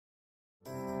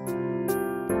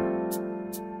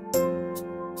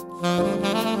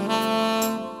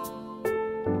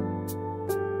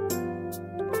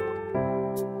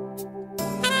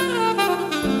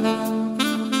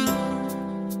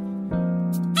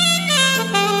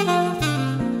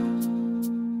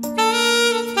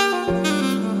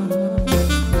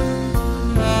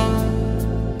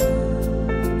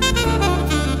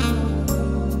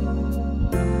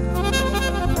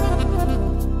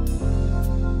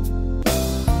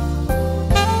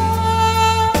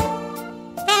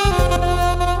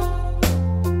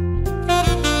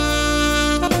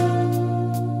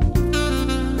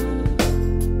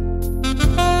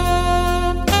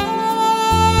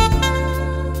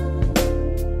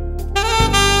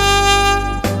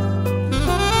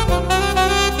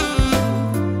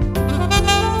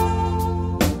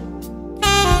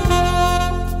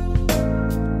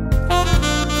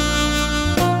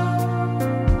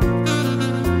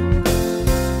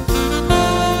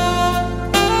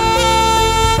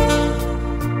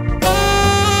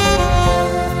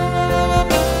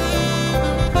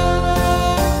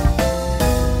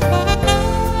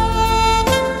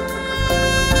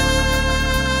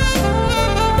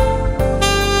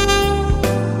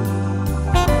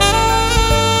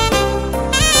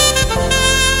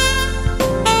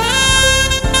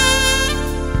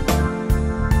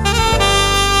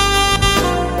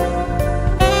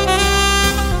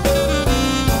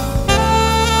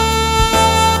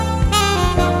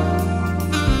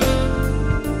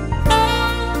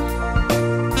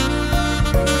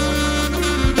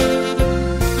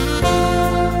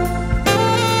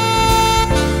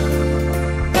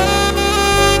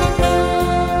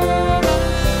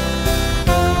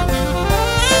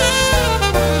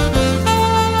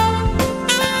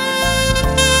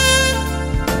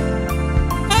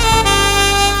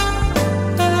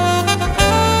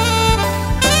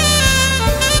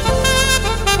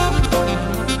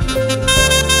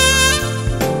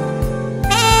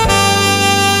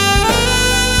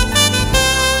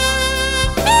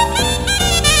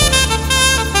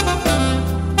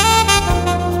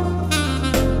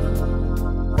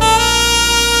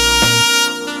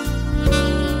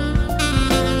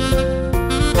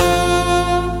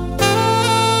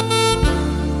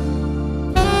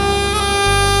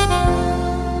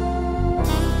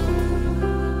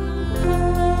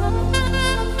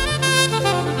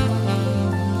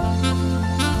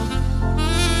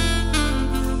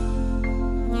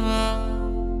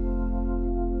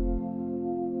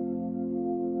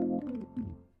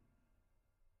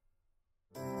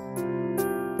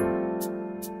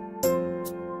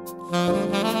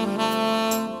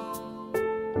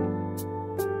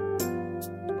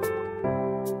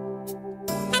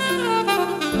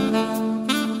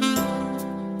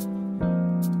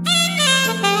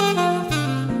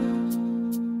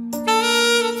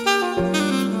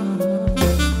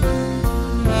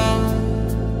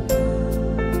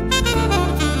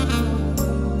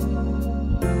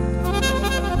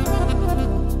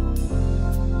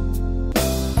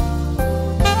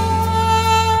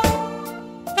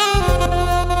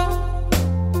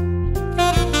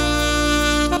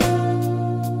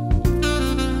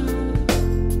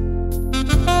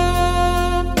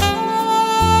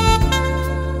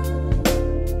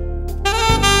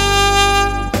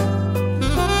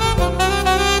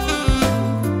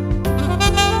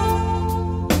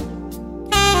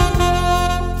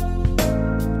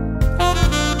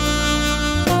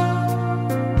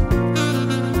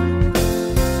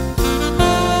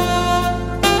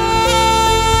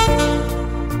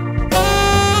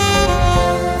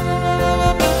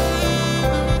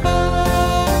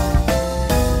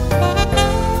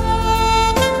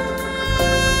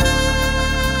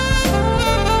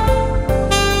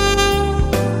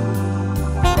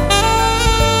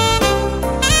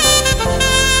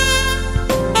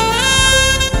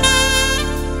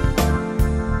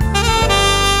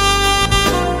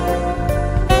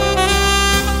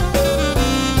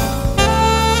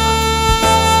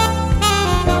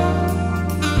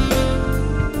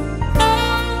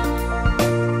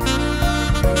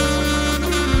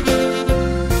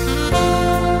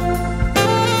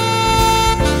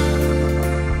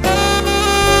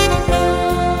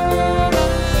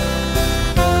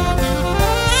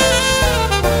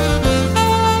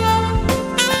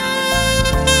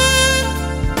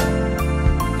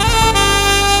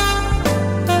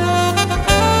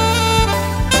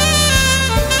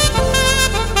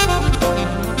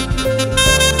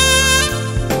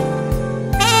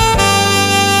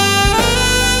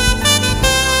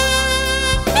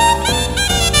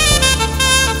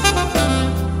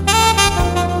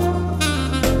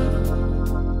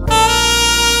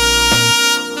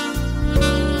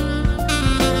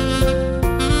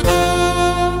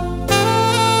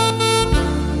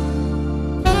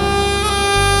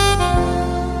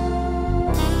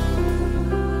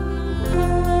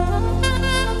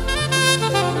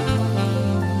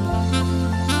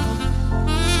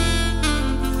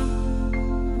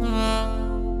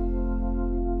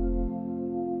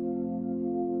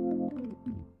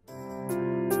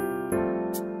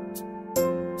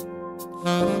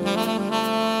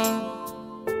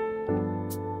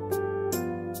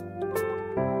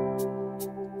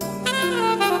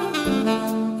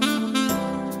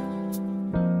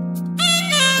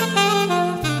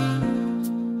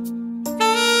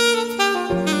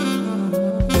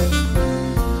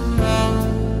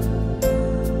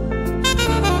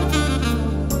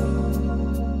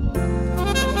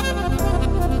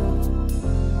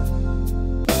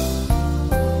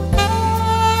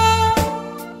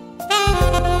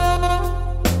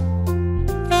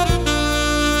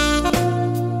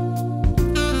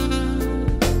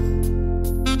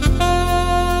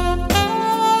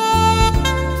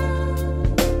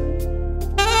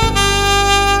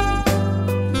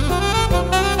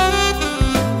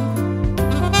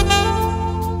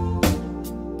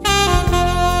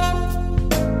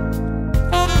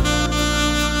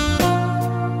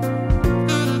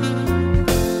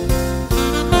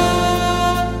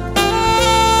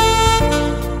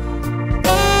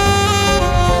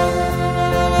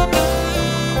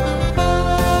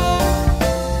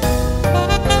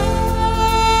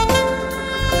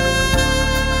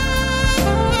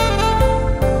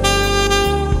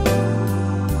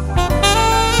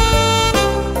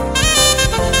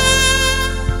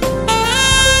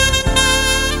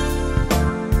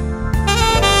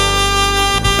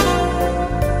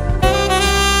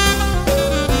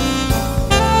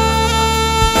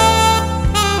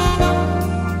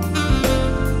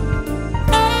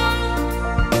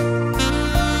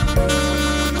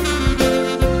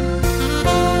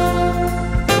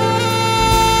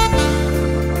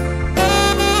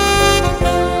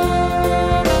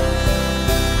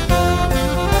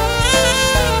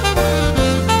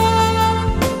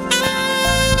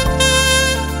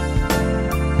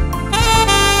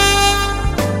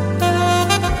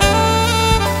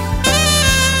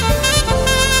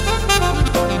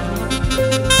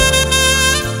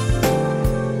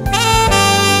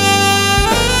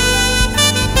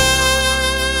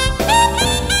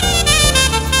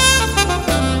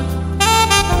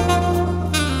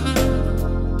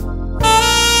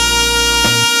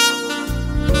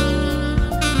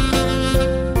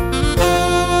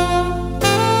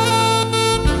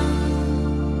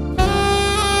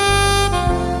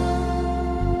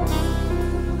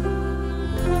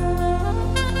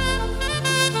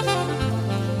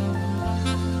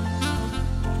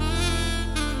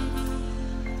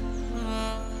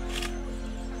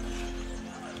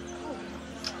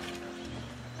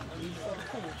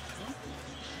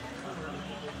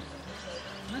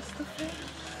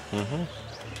The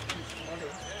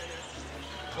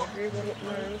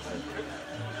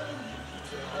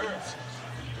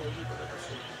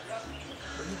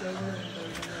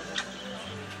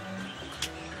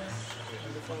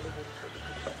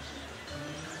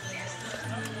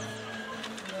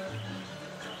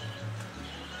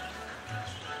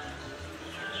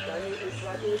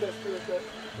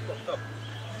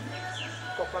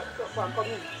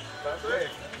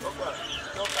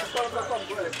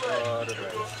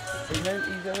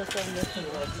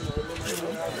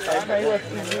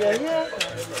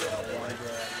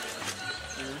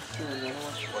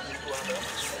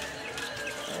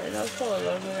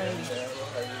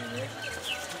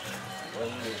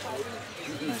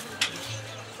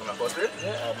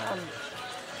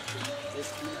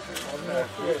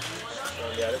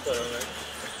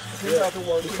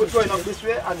foot going up this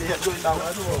way and the head going down.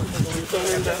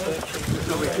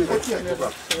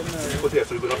 Put here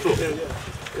so you go up slow.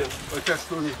 Just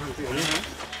slowly.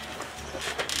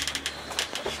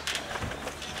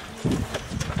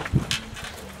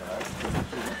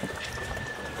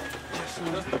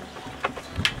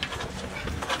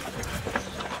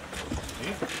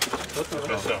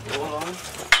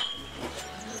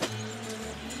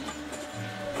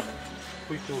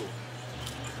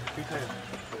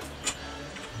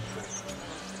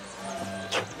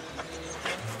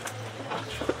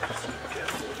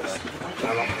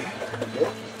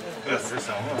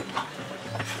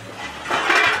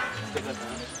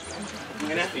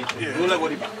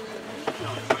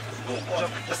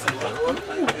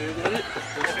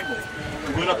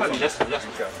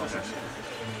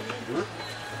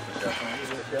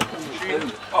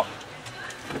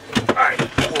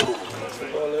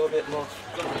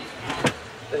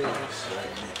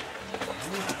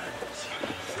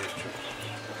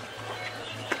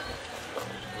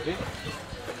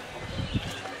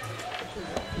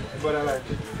 But I like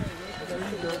it.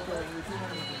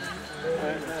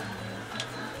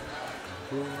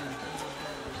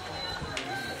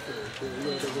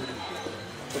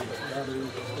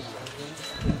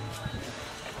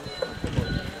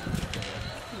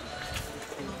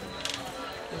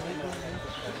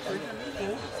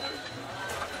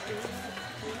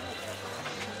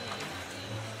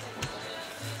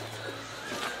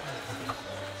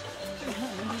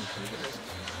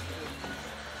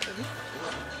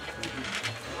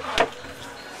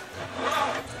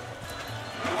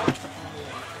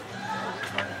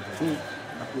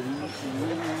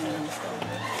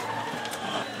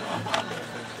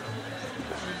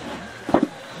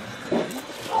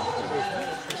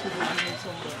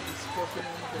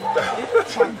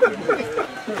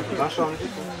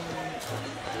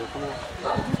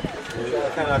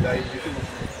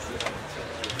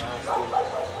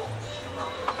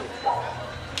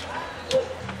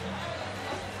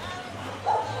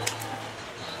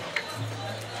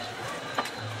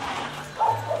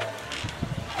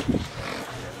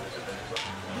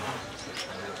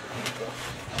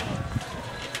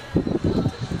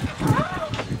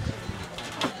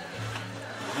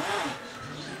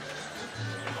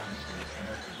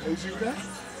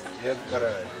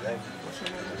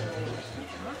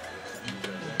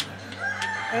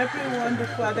 Everyone the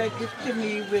Father gives to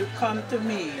me will come to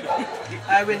me.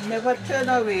 I will never turn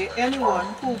away anyone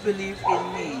who believes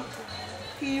in me.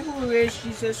 He who raised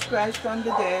Jesus Christ from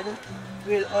the dead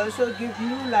will also give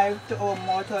new life to our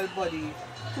mortal body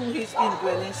through his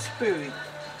indwelling spirit.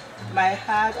 My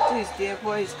heart is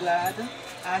therefore glad,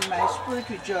 and my spirit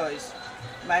rejoices.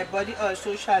 My body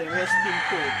also shall rest in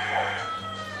hope.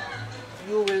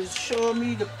 You will show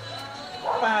me the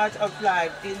path of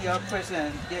life. In your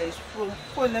presence there is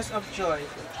fullness of joy,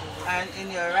 and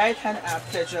in your right hand are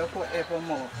pleasure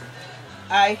forevermore.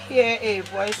 I hear a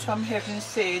voice from heaven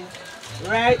saying,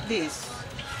 write this,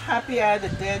 happy are the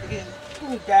dead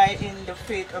who die in the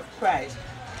faith of Christ.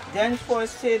 Then forth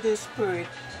say the Spirit,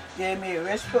 they may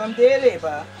rest from their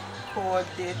labor, for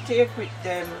they take with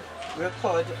them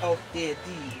record of their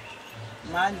deed.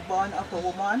 Man born of a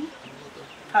woman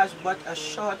has but a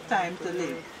short time to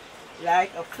live.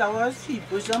 Like a flower he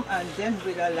bosom and then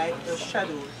wither like a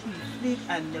shadow. He fleet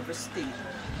and never stay.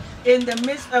 In the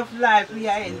midst of life we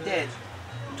are in death.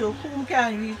 To whom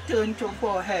can we turn to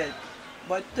for help?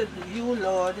 But to you,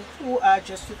 Lord, who are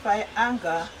justified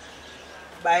anger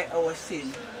by our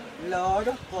sin. Lord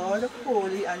God,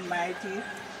 holy and mighty,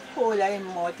 holy and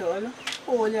immortal,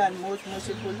 holy and most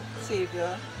merciful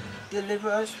Savior,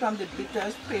 deliver us from the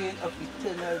bitterest pain of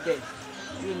eternal death.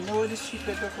 You know the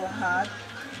secret of our heart.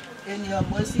 In your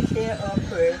mercy hear our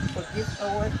prayer,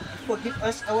 forgive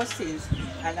us our sins,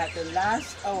 and at the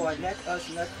last hour let us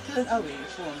not turn away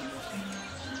from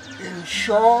you. in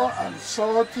sure and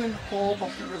certain hope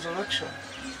of the resurrection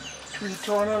to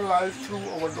eternal life through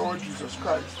our Lord Jesus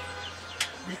Christ.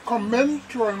 We commend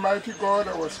to Almighty God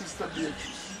our sister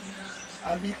Beatrice,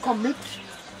 and we commit.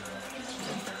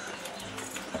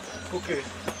 Okay.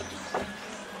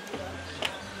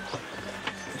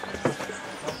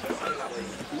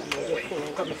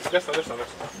 Listen.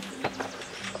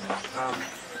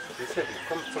 They said,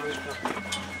 come to me.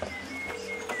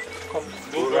 Come.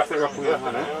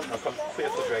 Come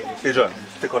face the drain. Hey John,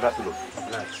 take out that pillow.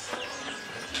 Nice.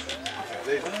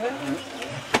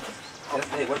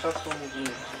 Hey, what's that song?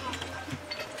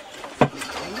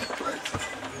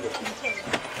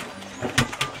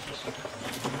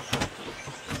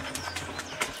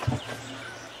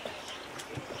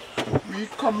 We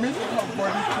commit our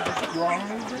body to the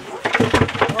ground,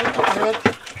 earth to earth,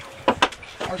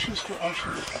 ashes to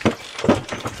ashes,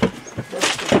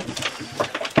 dust to dust.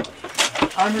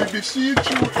 And we beseech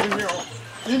you in your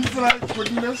infinite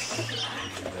goodness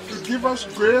to give us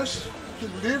grace to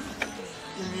live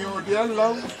in your dear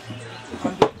love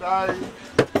and to die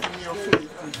in your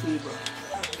faith and favor,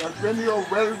 that when your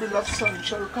well-beloved Son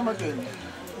shall come again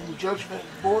in judgment,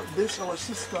 both this our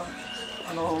sister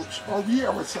and or we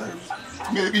ourselves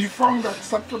may be found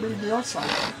acceptable in your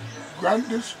sight. Grant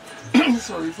this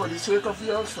for the sake of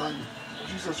your Son,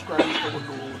 Jesus Christ our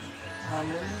Lord.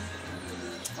 Amen.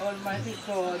 Almighty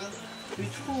God,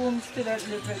 with whom still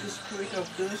live the spirit of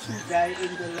those who died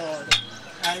in the Lord,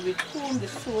 and with whom the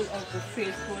soul of the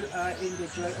faithful are in the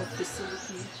joy of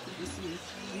felicity,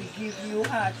 we give you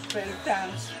heartfelt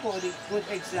thanks for the good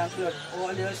example of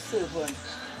all your servants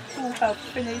who have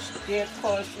finished their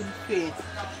course in faith,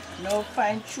 now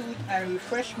find truth and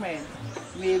refreshment.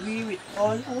 May we, with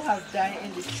all who have died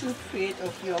in the true faith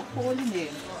of your holy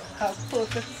name, have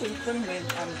perfect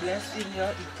fulfillment and blessed in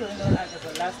your eternal and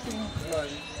everlasting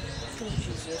glory. Through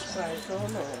Jesus Christ our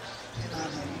Lord.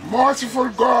 Amen. Merciful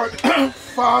God,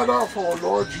 Father of our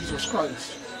Lord Jesus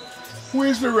Christ, who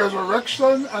is the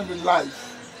resurrection and the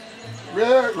life,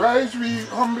 rise we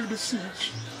humbly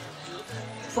beseech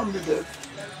from the dead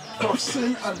of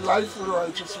sin and life of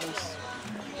righteousness.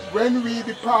 When we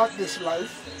depart this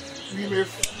life, we may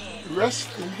rest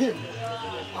in Him,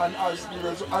 and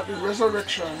at the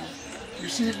resurrection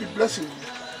receive the blessing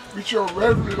which your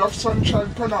well-beloved Son shall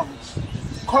pronounce.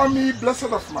 Come ye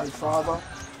blessed of my Father,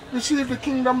 receive the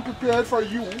kingdom prepared for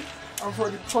you and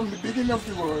from the beginning of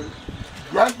the world.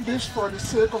 Grant this for the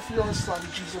sake of your Son,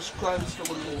 Jesus Christ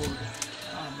our Lord.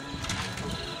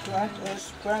 Amen.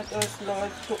 Grant us,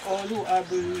 Lord, to all who are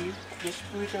bereaved, the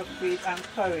spirit of faith and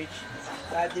courage,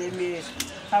 that they may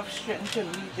have strength to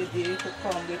meet the day to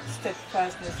come with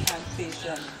steadfastness and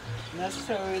patience, not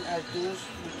sorrowing as those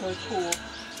without hope,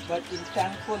 but in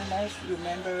thankfulness,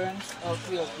 remembrance of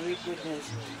your great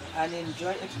goodness, and in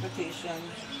joy expectation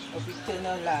of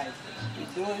eternal life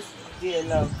with those they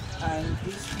love. And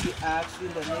this we ask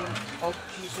in the name of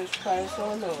Jesus Christ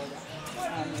our Lord.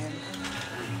 Amen.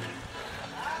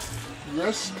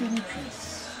 Rest in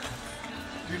peace.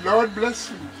 The Lord bless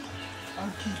you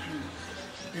and keep you.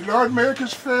 The Lord make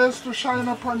His face to shine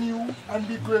upon you and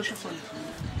be gracious unto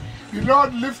you. The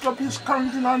Lord lift up His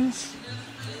countenance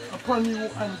upon you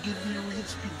and give you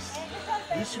His peace.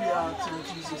 This we ask in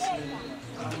Jesus' name.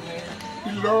 Amen.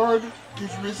 The Lord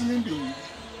is risen indeed.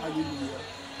 Hallelujah.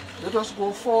 Let us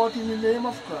go forth in the name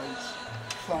of Christ.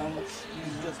 Thanks be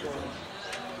to God.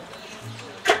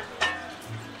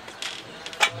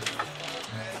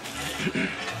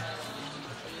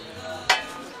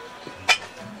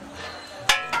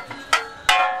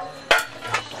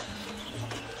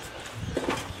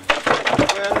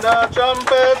 When the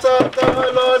trumpet of the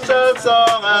Lord shall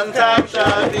song, and time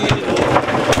shall be known,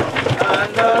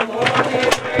 and the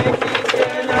morning break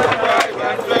eternal bright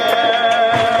and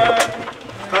fair,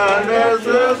 and the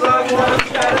souls of one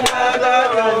shall gather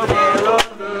round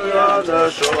the other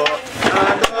shore,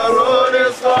 and the road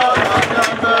is full of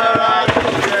number and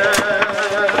care.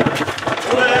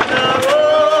 When the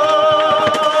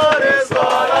road is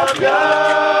full of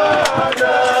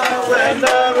yonder, when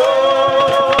the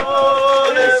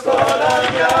road is full of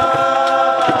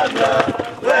yonder,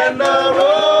 when the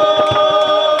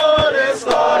road is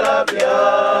full of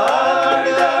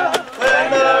yonder, when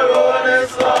the road is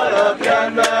full of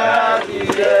yonder, I'll be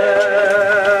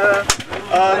there.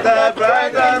 On the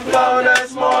bright and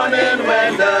cloudless morning,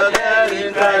 when the dead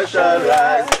in Christ shall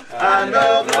rise, and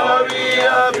the glory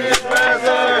of His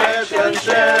resurrection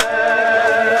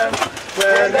share,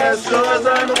 when the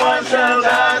chosen one shall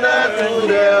gather to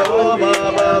their home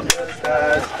above the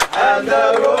skies, and the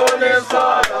road is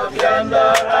full of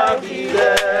yonder, I'll be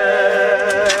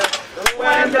there.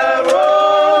 When the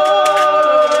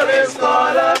road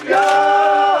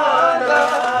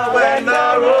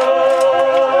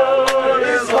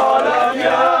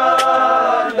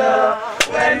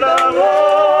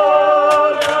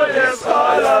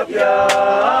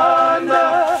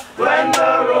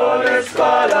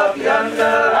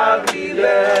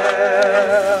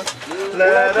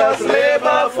Let us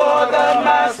labor for the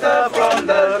Master from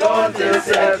the dawn till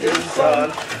setting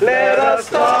sun. Let us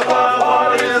talk of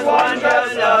all His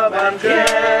wondrous love and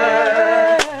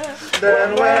care.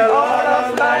 Then when all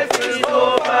of life is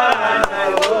over and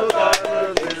I woke up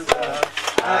with God,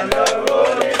 and the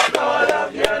road is called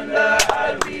up yonder,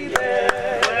 I'll be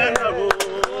there. When the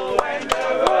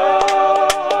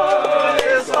road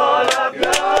is all up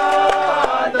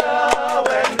yonder,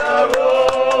 when the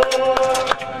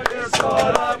road is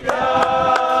all up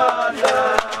yonder,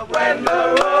 when the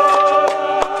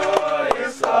road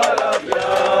is all up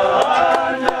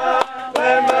yonder,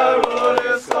 when the road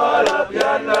is all up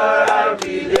yonder, I'll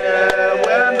be there.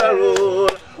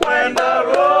 When the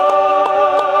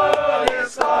road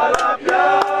is all up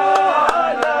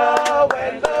yonder,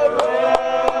 when the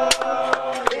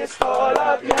road is all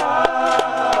up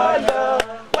yonder,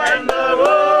 when the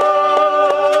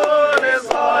road is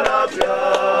all up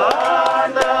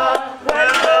yonder,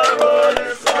 when the road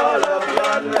is all up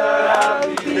yonder,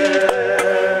 I'll be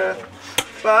there.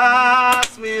 Pass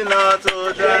me not, O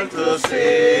gentle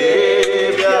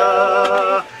Savior,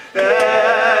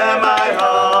 hear my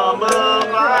humble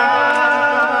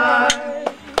cry.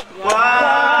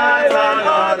 While on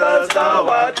others thou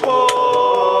art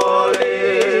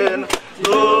calling,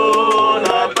 do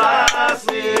not pass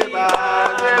me by.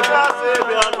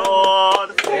 Savior, Lord,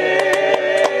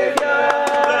 Savior,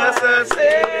 blessed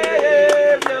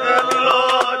Savior,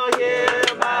 Lord, hear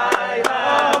my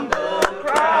humble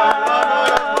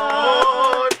cry.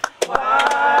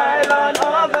 While on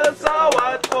others thou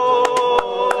art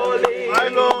calling, my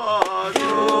Lord,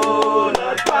 do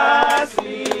not pass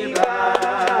me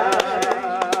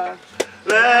by.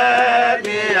 Let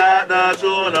me at the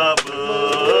throne of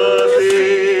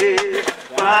mercy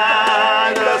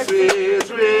find the sweet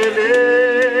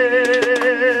relief,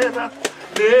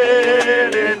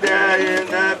 kneeling there in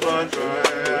the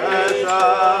contrition.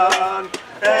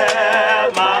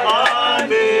 Help my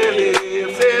unbelief,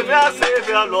 Savior,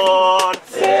 Savior, Lord,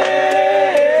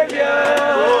 Savior,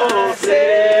 oh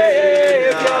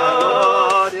Savior,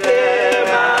 Lord, hear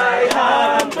my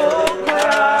humble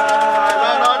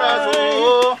cry.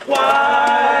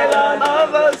 While on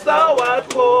others thou art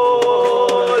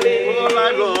calling, oh my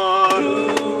Lord,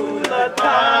 do not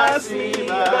pass me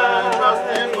by.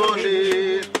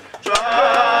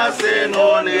 Trusting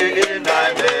only in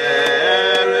thy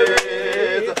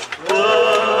merit,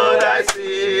 would I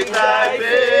seek thy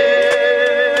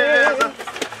face.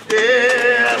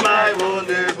 Hear my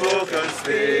wounded, broken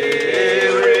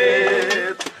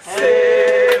spirit,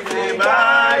 save me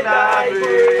by thy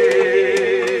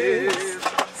grace.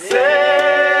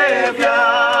 Savior,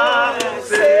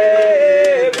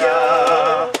 Savior,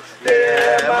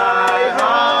 hear my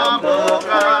humble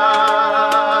cry.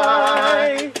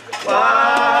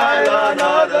 While on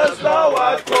others thou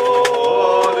art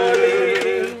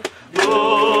calling, do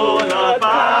not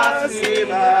pass me by.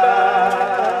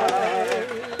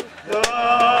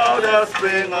 Thou the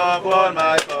spring upon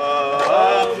my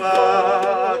comfort,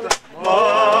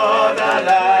 more than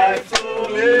life to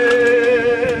me.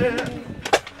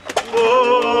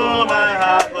 Oh, my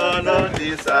heart will not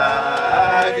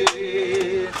decide.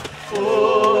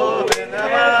 Oh, in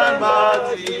heaven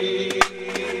but thee.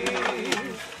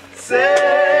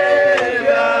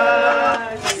 Savior,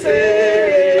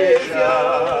 Savior,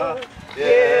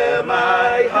 hear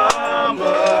my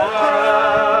humble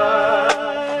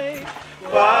cry.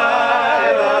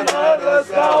 While on others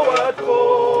thou art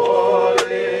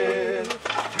calling,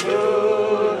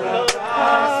 do not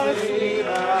pass me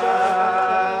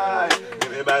by.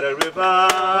 Meet me by the river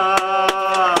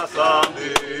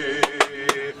someday.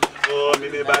 Oh,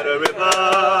 meet me by the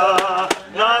river,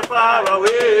 not far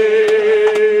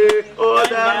away. Oh,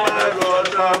 then my Lord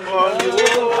shall call you.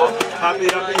 Happy,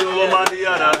 happy home on the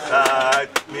other side.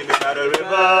 Meet me by the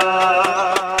river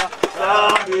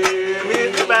someday.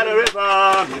 Meet me by the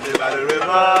river. Meet me by the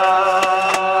river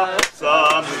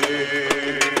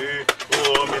someday.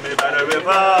 Oh, meet me by the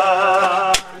river,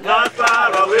 not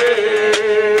far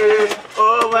away.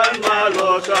 Oh, when my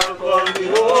Lord shall call me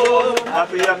home.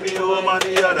 Happy, happy home on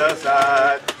the other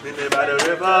side. Meet me by the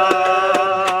river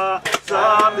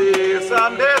someday,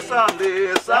 someday,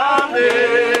 someday,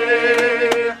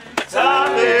 someday,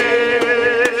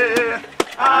 someday.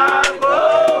 I'll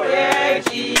go where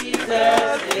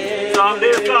Jesus is.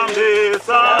 Someday, someday,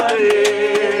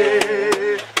 someday,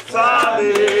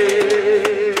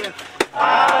 someday.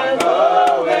 I'll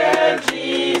go where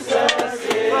Jesus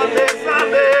is. Someday,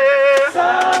 someday,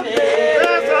 someday,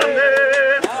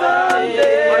 someday,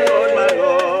 someday. My Lord, my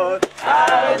Lord.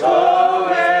 I'll go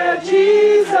where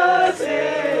Jesus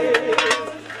is.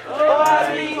 Oh, I'll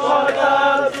be called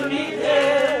up to meet Him.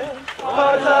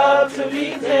 to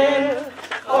meet him,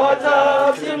 caught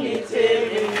up to meet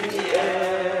him in the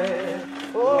air.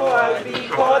 Oh, I'll be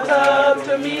caught up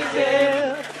to meet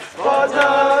him, caught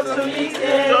up to meet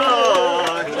him.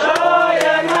 Joy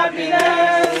and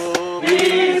happiness,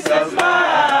 peace is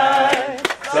mine.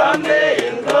 Someday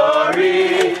in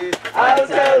glory, I'll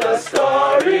tell a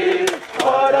story,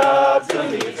 caught up to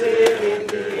meet him in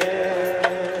the air.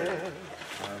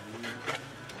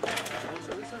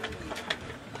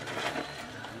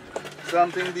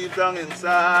 Something deep down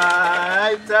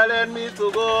inside telling me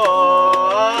to go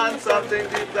on. Something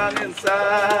deep down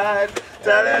inside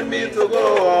telling me to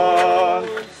go on.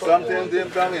 Something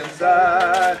deep down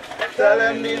inside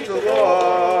telling me to go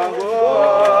on. Go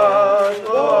on,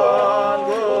 go on,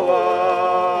 go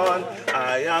on.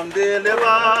 I am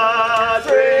delivered,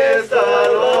 praise the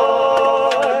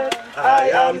Lord. I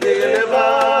am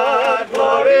delivered,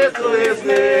 glory to his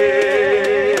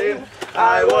name.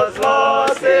 I was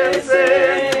lost in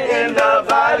sin, in the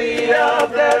valley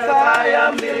of death. I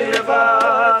am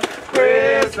delivered,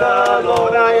 praise the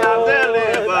Lord. I am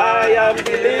delivered, I am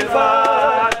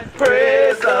delivered,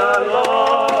 praise the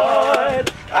Lord.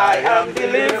 I am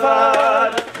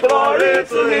delivered, glory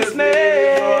to his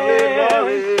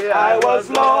name. I was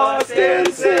lost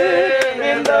in sin,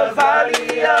 in the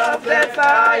valley of death.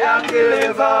 I am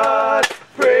delivered,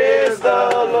 praise the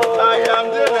Lord. I am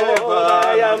delivered,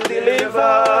 I am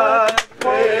delivered,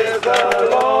 praise the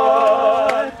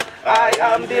Lord. I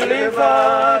am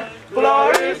delivered,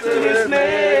 glory to his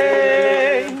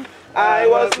name. I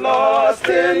was lost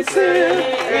in sin,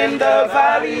 in the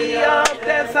valley of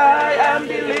death. I am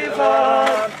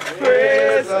delivered,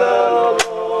 praise the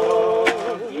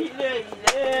Lord.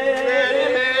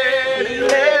 He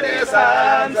laid his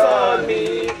hands on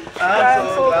me, I'm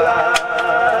so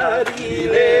glad he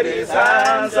laid his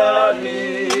hands on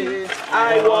me.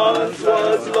 I once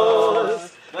was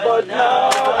lost, but now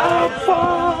I'm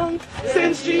found,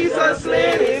 since Jesus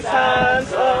laid his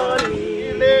hands on me.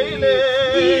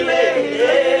 He laid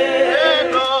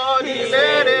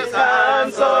his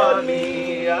hands on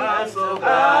me. I'm so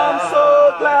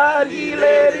glad he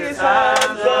laid his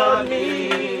hands on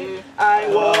me. I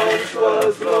once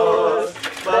was lost,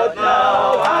 but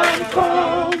now I'm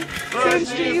found,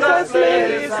 since Jesus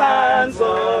laid his hands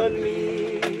on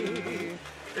me.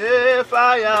 Hey,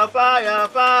 fire, fire,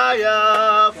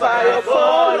 fire, fire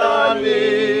fall on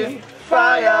me.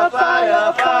 Fire,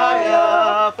 fire,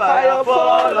 fire, fire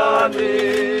fall on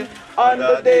me. On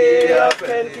the day of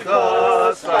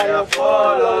Pentecost, fire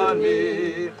fall on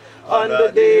me. On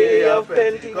the day of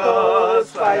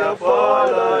Pentecost, fire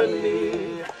fall on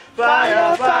me.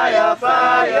 Fire, fire,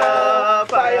 fire,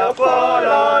 fire fall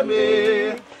on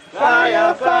me.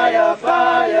 Fire, fire,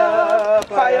 fire,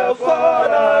 fire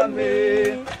fall on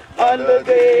me. On the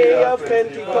day of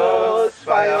Pentecost,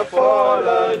 fire fall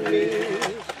on me.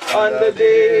 On the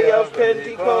day of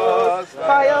Pentecost,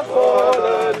 fire fall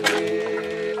on me.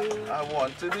 I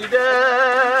want to be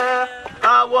there,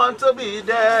 I want to be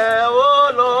there,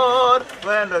 oh Lord.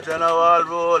 When the general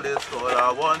roll is called,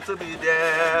 I want to be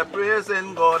there,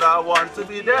 praising God. I want to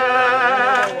be there,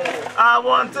 I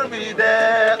want to be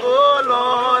there, oh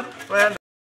Lord. When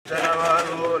the general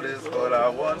roll is called, I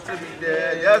want to be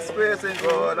there, yes, praising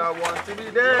God. I want to be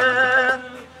there,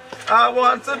 I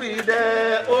want to be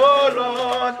there, oh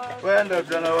Lord. When the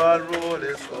general roll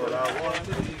is called, I want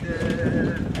to be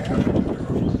there.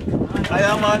 I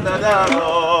am under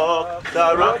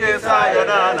the rock is higher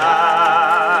than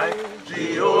I.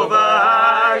 Jehovah,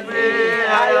 hide me,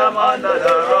 I am under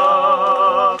the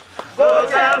rock. Go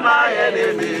tell my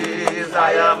enemies,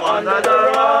 I am under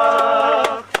the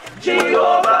rock.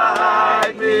 Jehovah,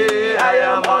 hide me, I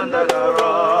am under the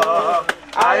rock.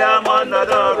 I am under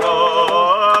the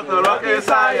rock is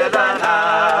higher than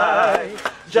I.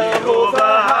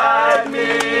 Jehovah, hide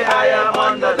me, I am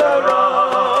under the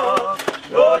rock.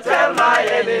 Go tell my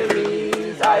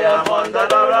enemies, I am under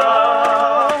the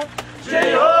rock.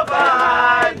 Jehovah,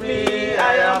 hide me,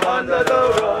 I am under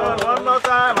the rock. One more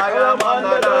time, I am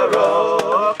under the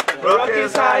rock. Rock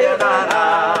is higher than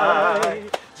I.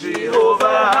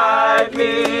 Jehovah, hide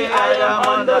me, I am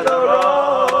under the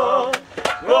rock.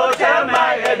 Go tell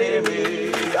my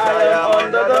enemies, I am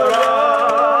under the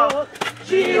rock.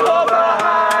 Jehovah,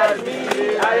 hide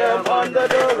me, I am under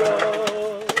the rock.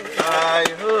 I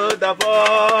heard the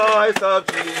voice of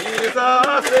Jesus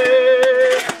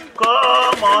say,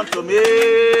 come unto me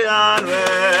and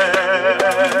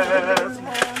rest.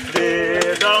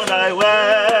 Lay down thy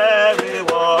weary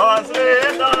ones,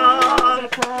 lay down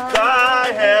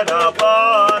thy head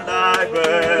upon thy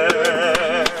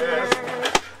breast.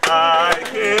 I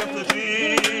came to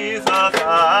Jesus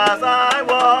as I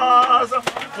was,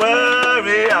 when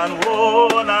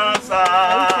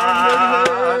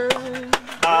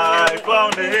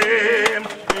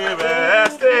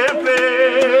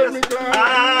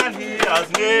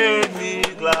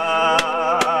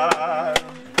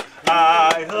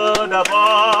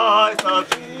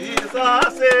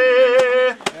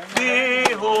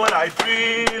I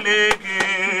freely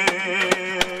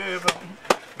give.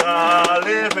 The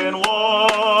living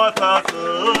water,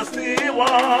 thirsty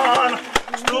one,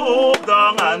 stoop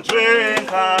down and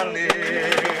drink and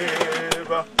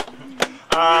live.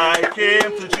 I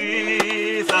came to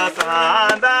Jesus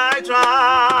and I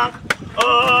drank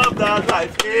of that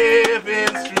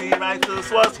life-giving stream. My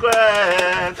thirst was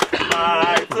quenched,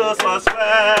 my thirst was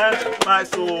quenched, my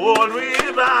soul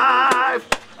revived,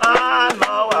 and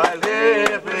now I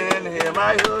live in Him.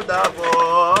 I heard the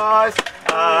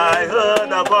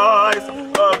voice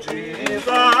of Jesus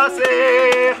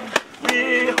say,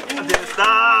 "We this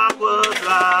dark world's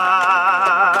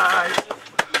light.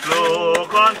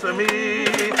 Look unto me,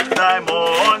 thy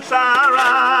morn shall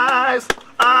rise,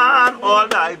 and all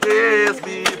thy days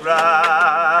be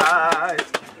bright."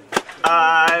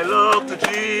 I look to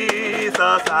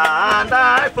Jesus and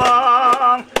I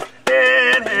found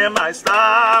in Him my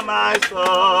star, my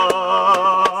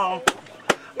song.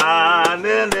 And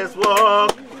in this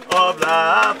walk of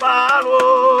life and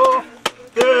woe,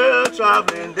 the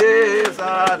traveling days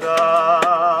are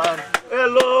done.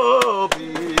 Hello,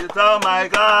 be thou my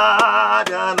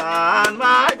guardian and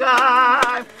my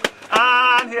guide,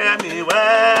 and hear me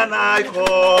when I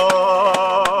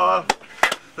call.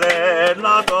 Let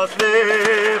not us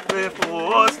slip with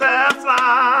footsteps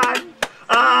light,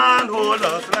 and hold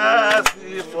us lest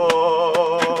we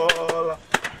fall.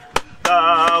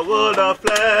 The world of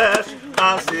flesh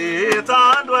and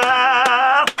Satan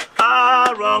dwell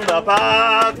along the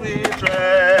path we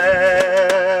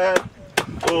tread.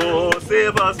 Oh,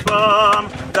 save us from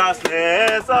the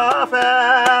snares of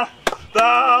hell,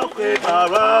 thou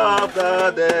Quaker of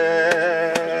the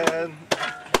dead.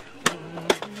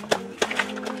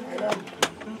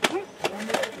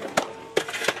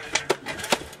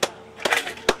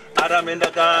 Adam in the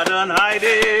garden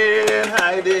hiding,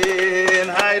 hiding,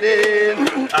 hiding.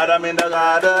 Adam in the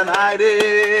garden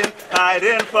hiding,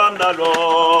 hiding from the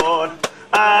Lord.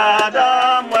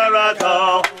 Adam, where art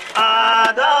thou?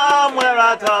 Adam, where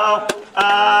art thou?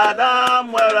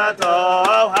 Adam, where art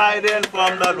thou? Hiding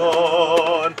from the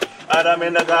Lord. Adam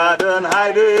in the garden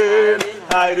hiding,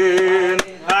 hiding,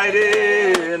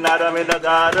 hiding. Adam in the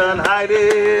garden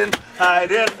hiding,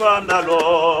 hiding from the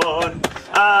Lord.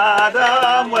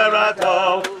 Adam, where art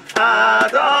thou?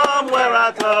 Adam, where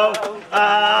art thou?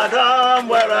 Adam,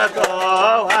 where art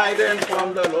thou? Hiding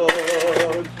from the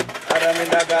Lord. Adam in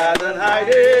the garden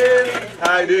hiding,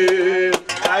 hiding,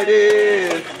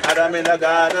 hiding. Adam in the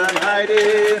garden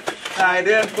hiding,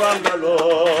 hiding from the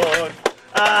Lord.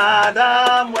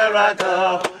 Adam, where art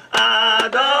thou?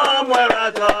 Adam, where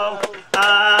art thou?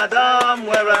 Adam,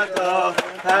 where art thou?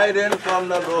 Hiding from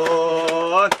the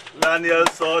Lord. Daniel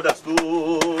saw the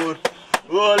stone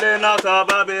rolling out of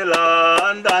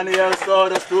Babylon. Daniel saw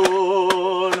the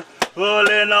stone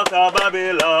rolling out of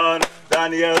Babylon.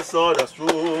 Daniel saw the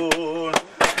stone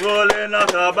rolling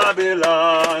out of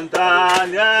Babylon.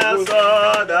 Daniel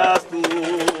saw the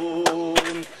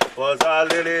stone. Was a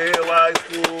lily white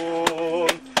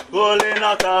stone rolling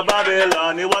out of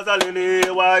Babylon. It was a lily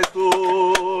white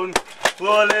stone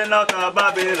rolling out of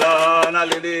Babylon. A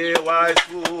lily white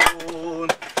stone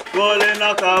rolling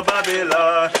out of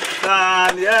Babylon.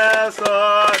 Daniel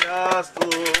saw the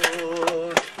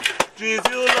stone. Jesus,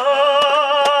 you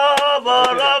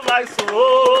lover of my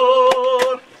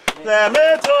soul, let me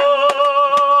to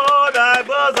thy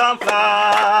bosom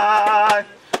fly,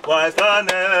 whilst the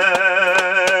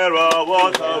narrow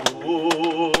water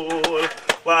rule,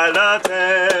 while the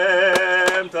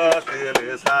tempter still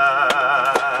is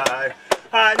high.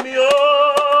 Hide me,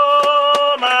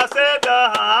 oh, my Savior,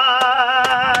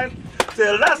 hide,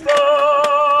 till the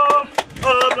storm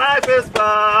of life is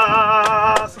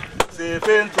past, safe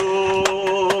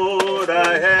into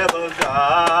thy heaven's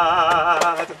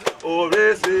heart. Oh,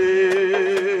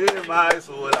 receive my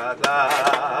soul at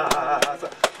last.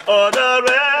 Oh, the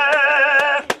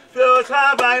refuge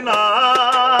have I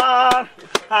none,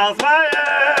 hangs my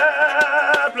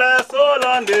helpless soul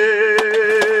on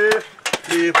thee.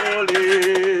 Leave, oh,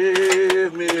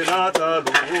 leave me not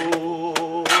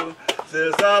alone,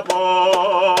 since the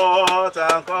port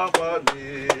and comfort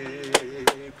me.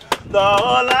 The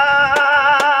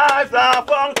life, the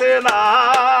fountain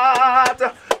heart,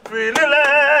 freely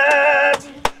let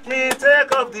me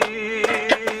take of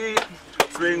thee.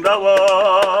 Swing the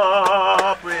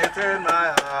warp within my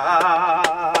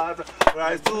heart,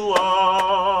 rise to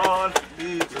all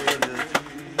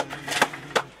eternity.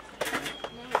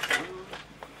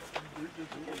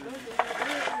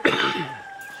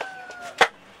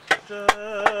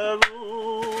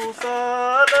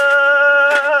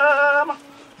 Jerusalem,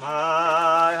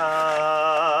 my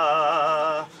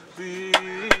heart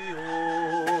behold.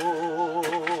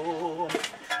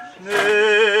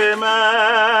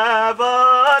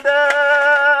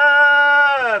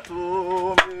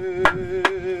 When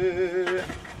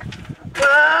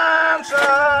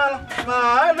shall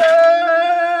my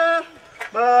name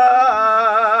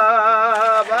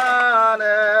abandon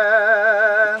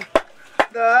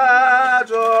the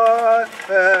joy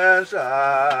and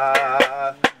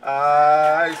shall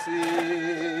I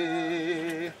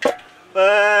see?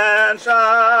 When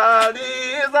shall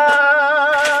these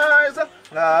eyes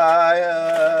I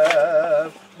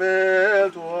have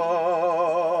built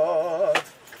walls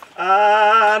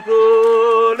and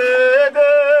prolonged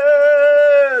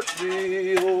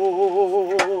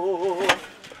behold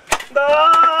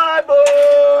thy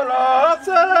bulwarks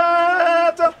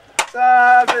set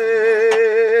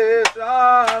salvation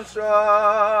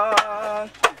strong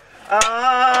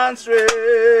and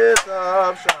straight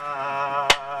up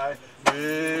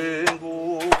shining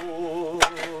good.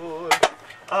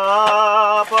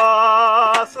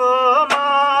 Apostle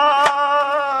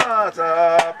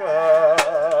Matter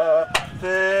perfect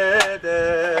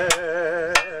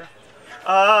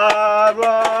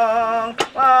around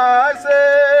my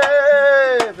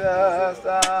Savior's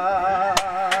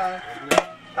side,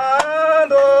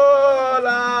 and all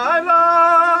I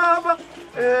love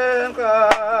in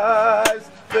Christ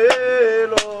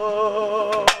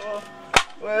below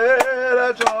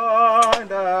will join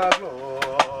the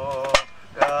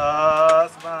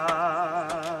glorious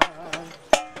man.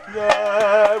 Jerusalem,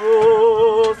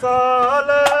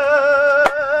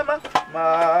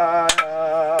 my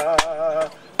home.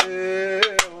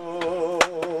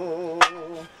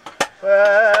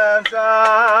 When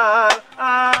shall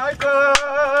I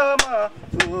come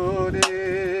to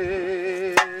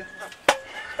thee?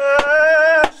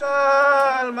 When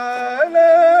shall my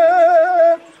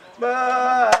name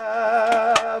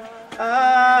bow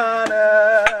and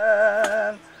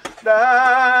end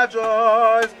the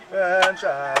joys? When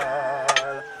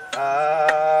shall I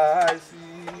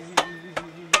see?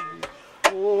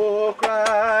 O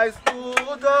Christ, who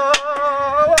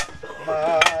thou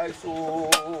my soul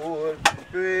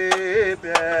prepare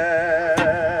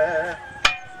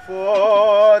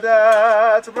for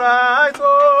that bright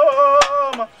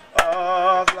home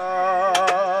of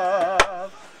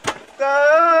love,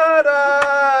 that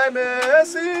I may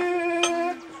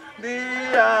see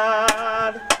thee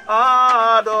and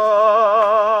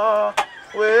adore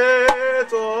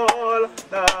with all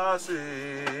the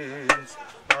saints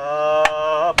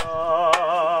above.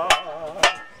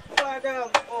 Father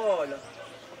of all,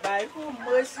 by whom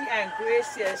mercy and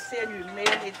grace your sin remain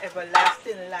in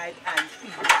everlasting light and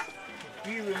peace,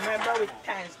 we remember with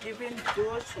thanksgiving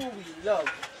those who we love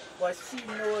but see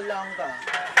no longer,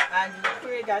 and we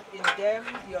pray that in them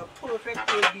your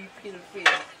perfect will be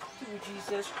fulfilled. Through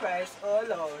Jesus Christ our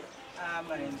Lord.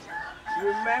 Amen.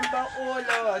 Remember, O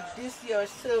Lord, this your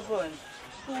servant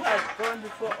who has gone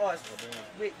before us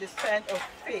with the sign of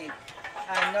faith,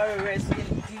 and now rest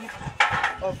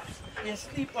in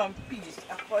sleep and peace,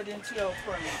 according to your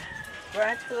promise.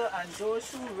 Grant her and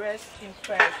those who rest in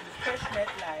Christ refreshment,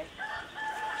 life,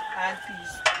 and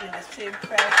peace in the same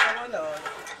Christ our Lord.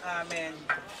 Amen.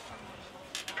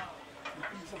 The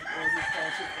peace of God is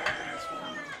possible in this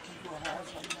family. Keep your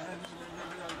hearts and minds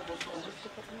remaining on the Father,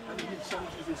 and in His Son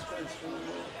Jesus Christ, our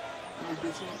Lord. And the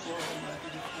blessing of God Almighty,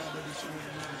 the Father, the Son, and the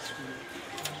Holy Spirit.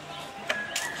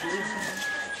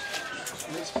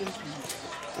 Let's praise God.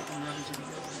 And rise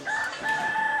together.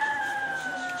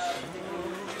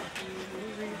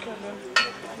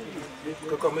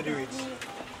 Go comedy reads.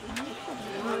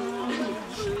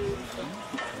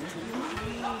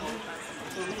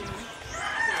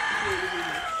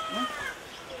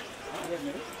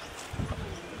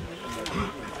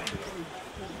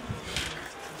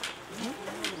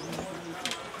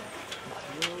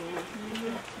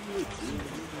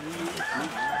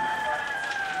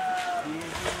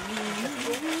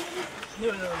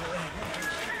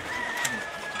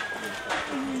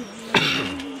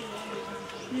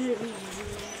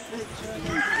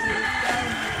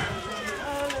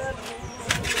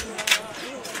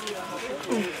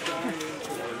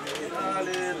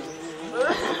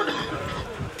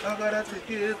 I got a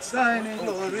ticket, signing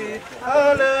glory,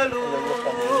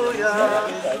 hallelujah.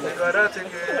 I got a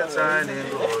ticket, signing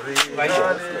glory,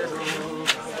 hallelujah.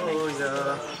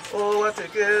 Oh, a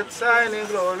ticket, signing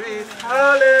glory,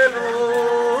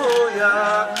 hallelujah.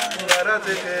 I got a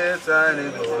ticket,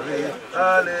 signing glory,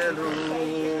 hallelujah.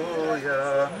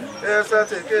 Yes, a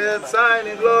ticket,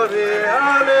 signing glory,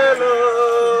 hallelujah.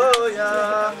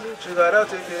 She got a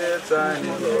ticket,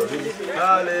 signing glory,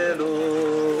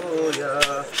 hallelujah.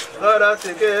 Got a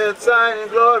ticket, signing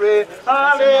glory,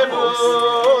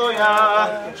 hallelujah.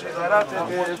 She got a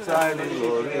ticket, signing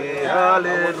glory,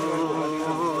 hallelujah.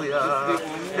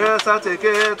 Yes, I take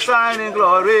it, shining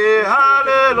glory,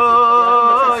 hallelujah.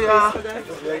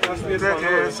 Take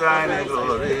it, shining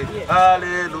glory,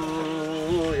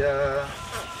 hallelujah.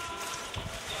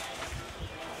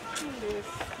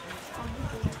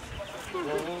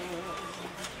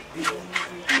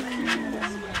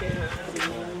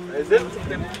 Is it?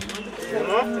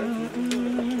 Yeah.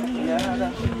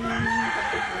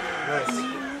 Nice.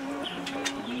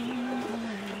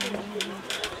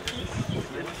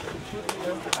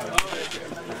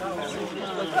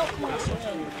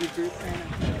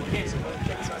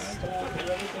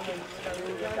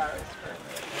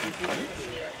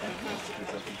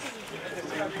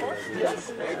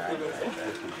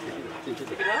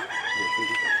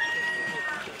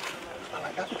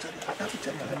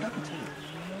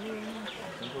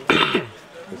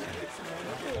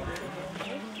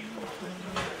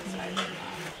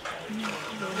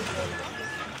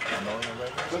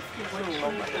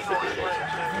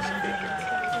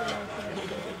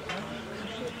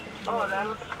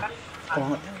 Come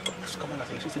on, I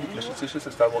think she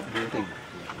should start doing things.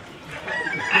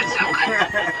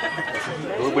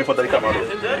 We're waiting for the camera.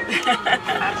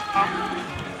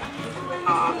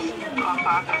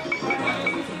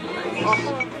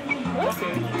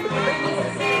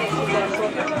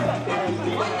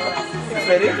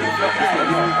 Ready?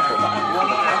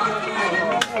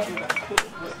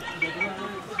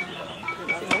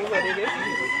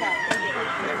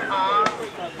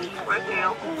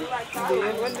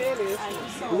 What day it is?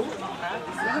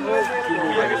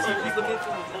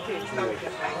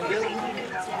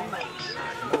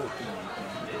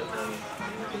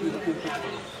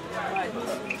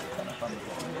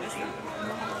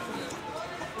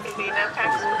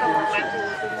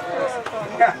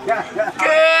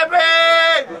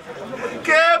 Kevin!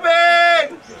 Kevin!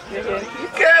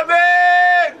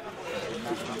 Kevin!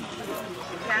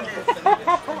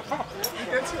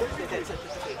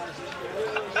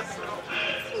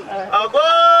 Ago,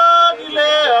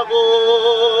 dile ago.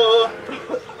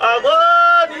 Ago,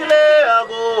 dile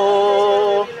ago.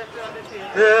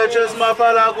 Just my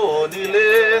palago, dile.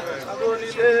 Ago,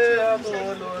 dile ago,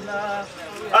 lona.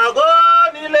 Ago,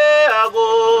 dile ago.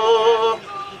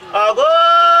 Ago,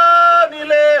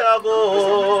 dile ago.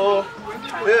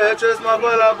 Just my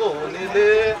palago,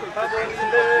 dile. Ago,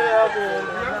 dile ago,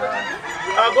 lona.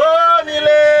 Ago,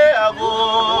 dile ago.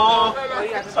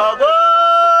 Ago.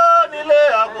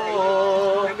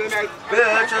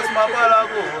 Beatrice, my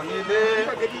palago,